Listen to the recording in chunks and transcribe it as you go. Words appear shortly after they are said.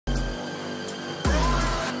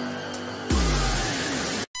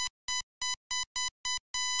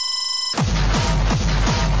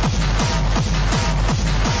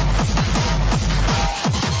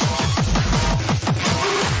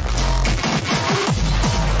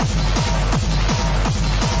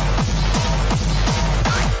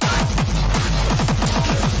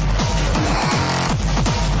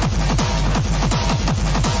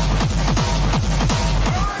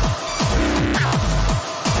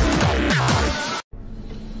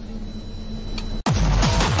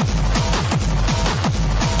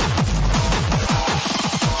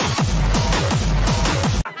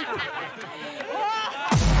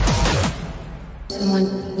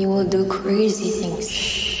he thinks.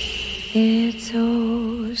 It's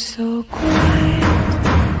oh so quiet.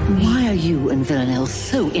 Why are you and Villanelle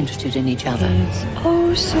so interested in each other? It's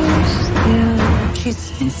oh so still.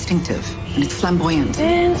 She's instinctive and it's flamboyant.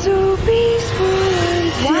 And so peaceful.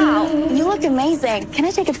 Wow, you look amazing. Can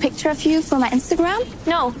I take a picture of you for my Instagram?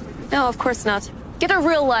 No, of course not. Get a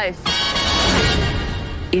real life.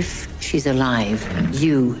 If she's alive,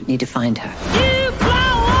 you need to find her. You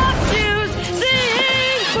flower shoes,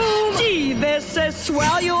 sing, boom. Gee, this is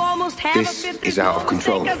swell. You almost have This is out of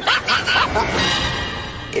control.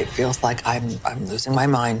 It feels like I'm losing my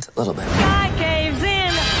mind a little bit. Sky caves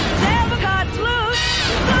in, never got loose.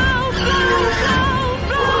 Blow, blow, blow,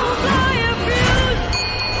 blow, blow your fuse.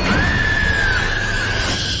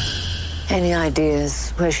 Any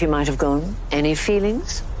ideas where she might have gone? Any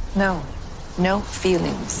feelings? No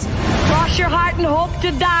feelings. Cross your heart and hope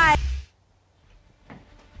to die.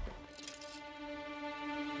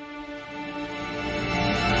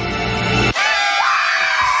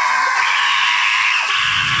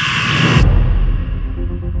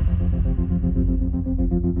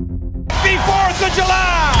 Happy 4th of July!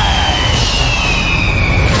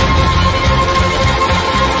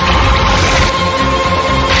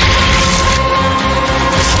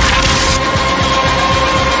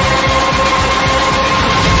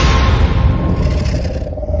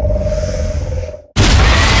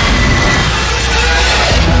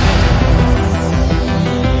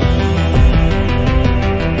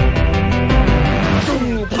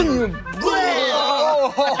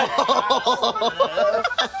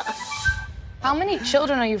 How many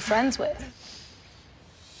children are you friends with?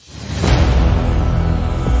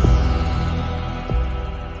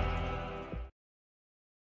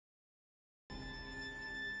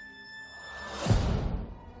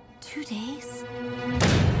 Two days?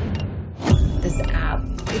 This app,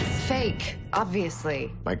 it's fake,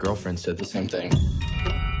 obviously. My girlfriend said the same thing.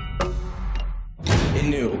 It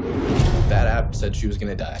knew. That app said she was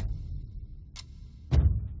gonna die.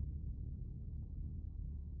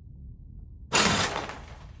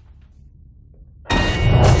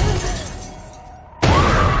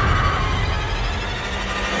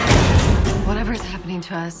 Whatever's happening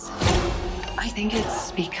to us, I think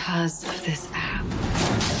it's because of this app.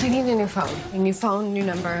 I need a new phone. A new phone, new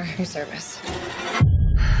number, new service.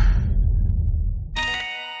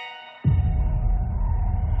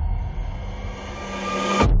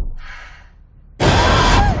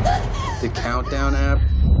 The countdown app,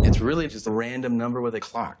 it's really just a random number with a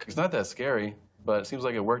clock. It's not that scary, but it seems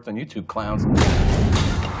like it worked on YouTube clowns.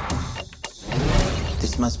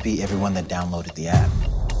 This must be everyone that downloaded the app.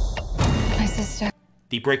 My sister.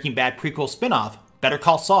 The Breaking Bad prequel spin-off, Better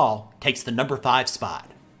Call Saul, takes the number 5 spot.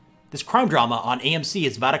 This crime drama on AMC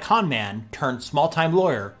is about a con man turned small-time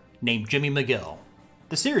lawyer named Jimmy McGill.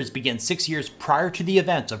 The series begins 6 years prior to the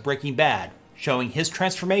events of Breaking Bad, showing his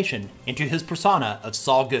transformation into his persona of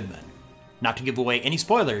Saul Goodman. Not to give away any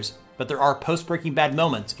spoilers, but there are post-Breaking Bad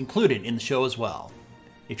moments included in the show as well.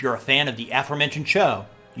 If you're a fan of the aforementioned show,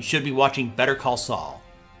 you should be watching Better Call Saul.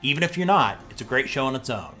 Even if you're not, it's a great show on its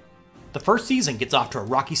own. The first season gets off to a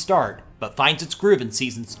rocky start, but finds its groove in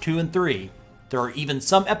seasons 2 and 3. There are even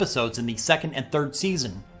some episodes in the second and third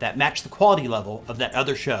season that match the quality level of that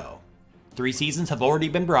other show. 3 seasons have already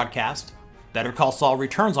been broadcast. Better Call Saul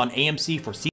returns on AMC for season